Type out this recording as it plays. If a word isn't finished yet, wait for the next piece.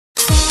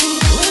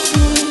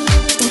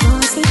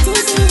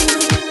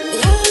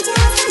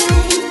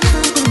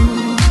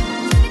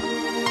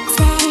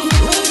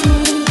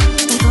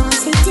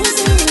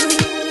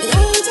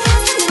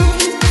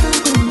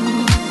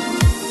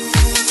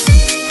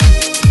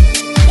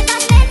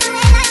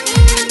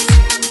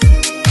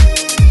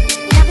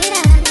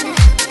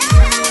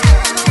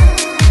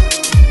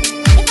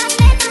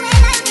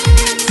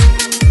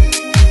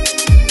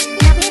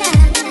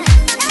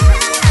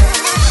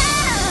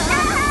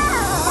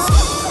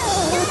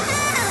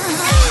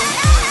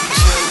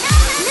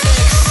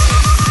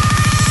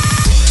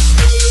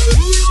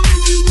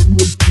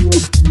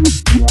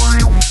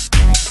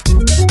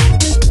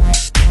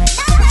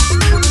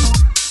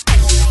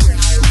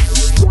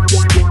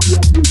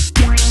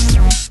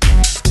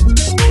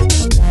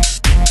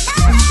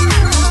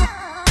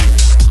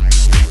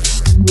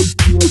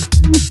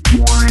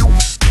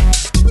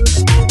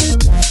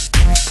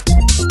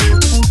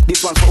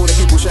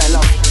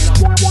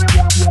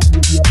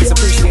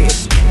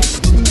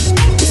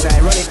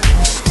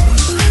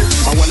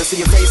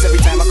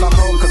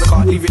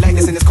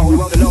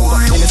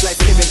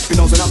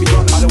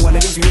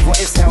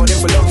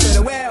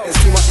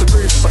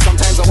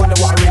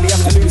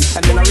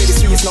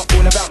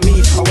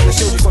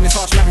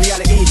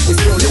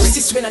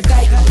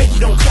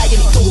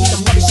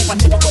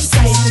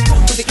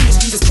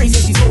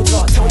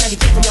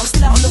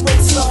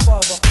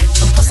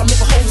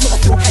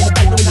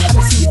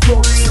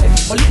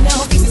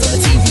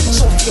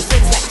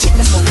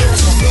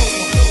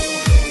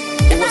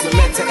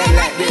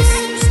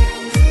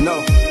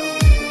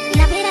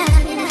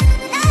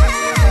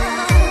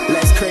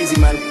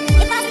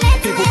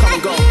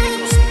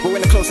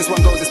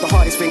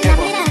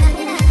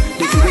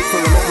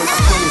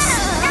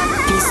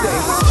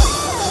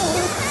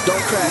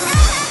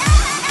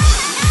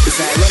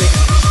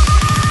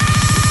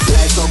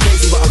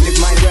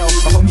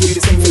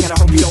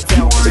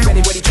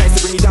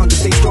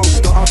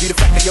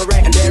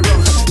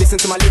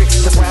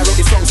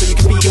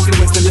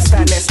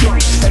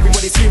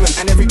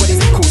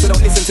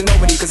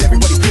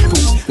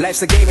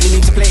Life's a game and you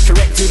need to play it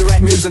correct. Do the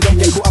right moves and don't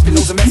get caught up in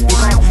loads of mess. Be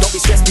calm, don't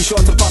be stressed, be sure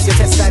to pass your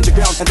test. Stand your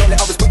ground and don't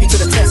let others put you to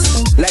the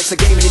test. Life's a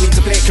game and you need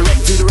to play it correct.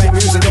 Do the right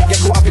moves and don't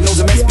get caught up in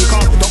loads of mess.